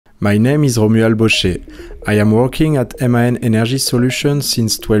My name is Romuald Baucher. I am working at MAN Energy Solutions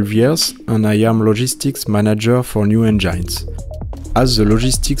since 12 years and I am logistics manager for new engines. As the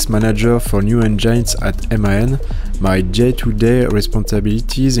logistics manager for new engines at MAN, my day-to-day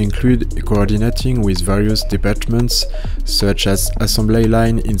responsibilities include coordinating with various departments such as assembly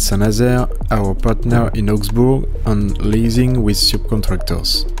line in Saint-Nazaire, our partner in Augsburg, and liaising with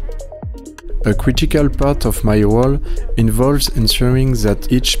subcontractors. A critical part of my role involves ensuring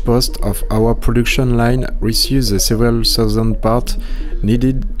that each post of our production line receives the several thousand parts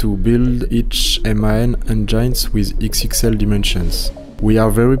needed to build each MAN engines with XXL dimensions. We are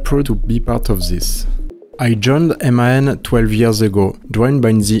very proud to be part of this. I joined MAN 12 years ago, driven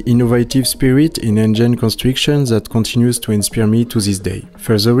by the innovative spirit in engine construction that continues to inspire me to this day.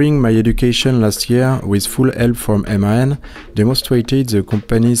 Furthering my education last year with full help from MAN demonstrated the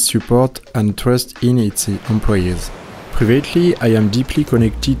company's support and trust in its employees. Privately, I am deeply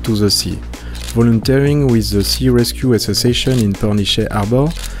connected to the sea. Volunteering with the Sea Rescue Association in Pornichet Harbor,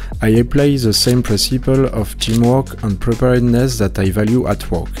 I apply the same principle of teamwork and preparedness that I value at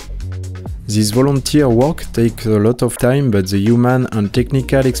work. This volunteer work takes a lot of time, but the human and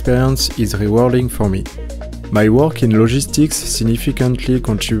technical experience is rewarding for me. My work in logistics significantly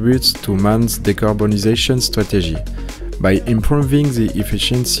contributes to MAN's decarbonization strategy. By improving the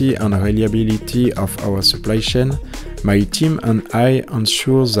efficiency and reliability of our supply chain, my team and I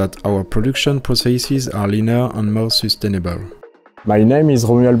ensure that our production processes are leaner and more sustainable. My name is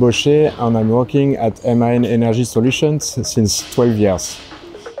Romuald Baucher and I'm working at MAN Energy Solutions since 12 years.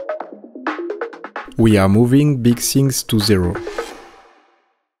 We are moving big things to zero.